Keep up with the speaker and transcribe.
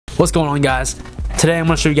What's going on, guys? Today I'm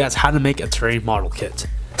going to show you guys how to make a terrain model kit.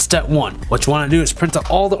 Step 1, what you want to do is print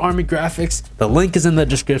out all the Army graphics. The link is in the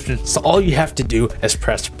description, so all you have to do is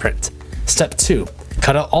press print. Step 2,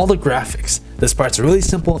 cut out all the graphics. This part's really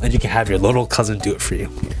simple and you can have your little cousin do it for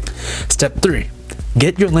you. Step 3,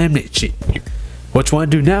 get your laminate sheet. What you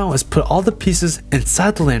want to do now is put all the pieces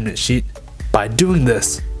inside the laminate sheet. By doing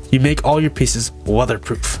this, you make all your pieces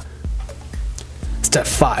weatherproof. Step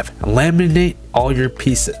 5, laminate all your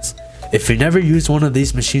pieces. If you never used one of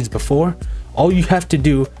these machines before, all you have to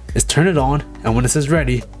do is turn it on, and when it says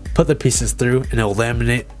ready, put the pieces through and it will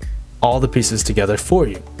laminate all the pieces together for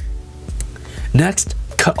you. Next,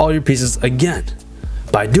 cut all your pieces again.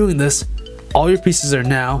 By doing this, all your pieces are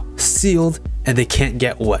now sealed and they can't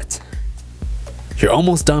get wet. You're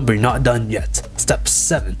almost done, but you're not done yet. Step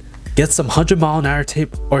 7, get some 100-mile-an-hour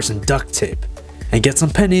tape or some duct tape, and get some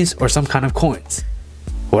pennies or some kind of coins.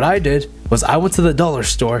 What I did was I went to the dollar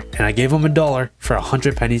store and I gave them $1 for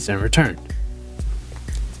 100 pennies in return.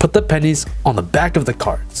 Put the pennies on the back of the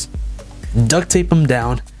cards. Duct tape them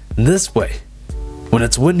down this way. When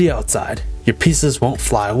it's windy outside, your pieces won't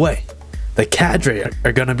fly away. The cadre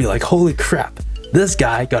are gonna be like, holy crap, this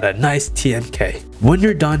guy got a nice TMK. When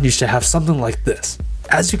you're done, you should have something like this.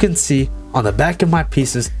 As you can see, on the back of my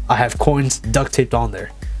pieces, I have coins duct taped on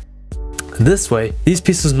there. This way, these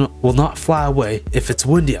pieces will not fly away if it's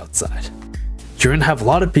windy outside. You're gonna have a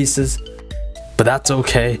lot of pieces, but that's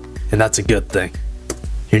okay, and that's a good thing.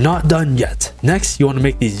 You're not done yet. Next, you want to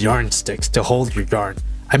make these yarn sticks to hold your yarn.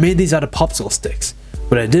 I made these out of popsicle sticks.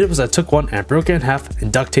 What I did was I took one and I broke it in half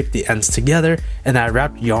and duct taped the ends together, and then I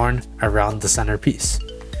wrapped yarn around the center piece.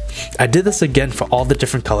 I did this again for all the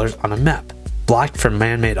different colors on a map. Black for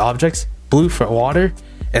man-made objects, blue for water,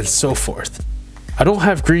 and so forth. I don't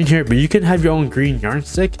have green here, but you can have your own green yarn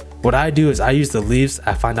stick. What I do is I use the leaves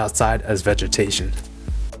I find outside as vegetation.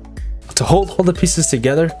 To hold all the pieces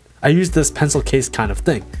together, I use this pencil case kind of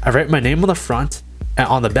thing. I write my name on the front, and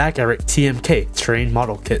on the back I write TMK, Terrain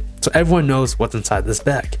Model Kit, so everyone knows what's inside this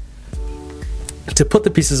bag. To put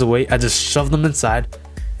the pieces away, I just shove them inside,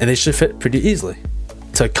 and they should fit pretty easily.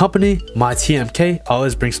 To accompany my TMK, I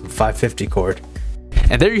always bring some 550 cord.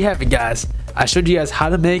 And there you have it, guys. I showed you guys how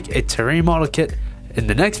to make a terrain model kit. In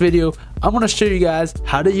the next video, I'm going to show you guys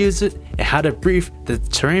how to use it and how to brief the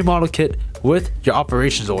terrain model kit with your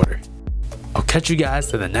operations order. I'll catch you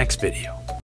guys in the next video.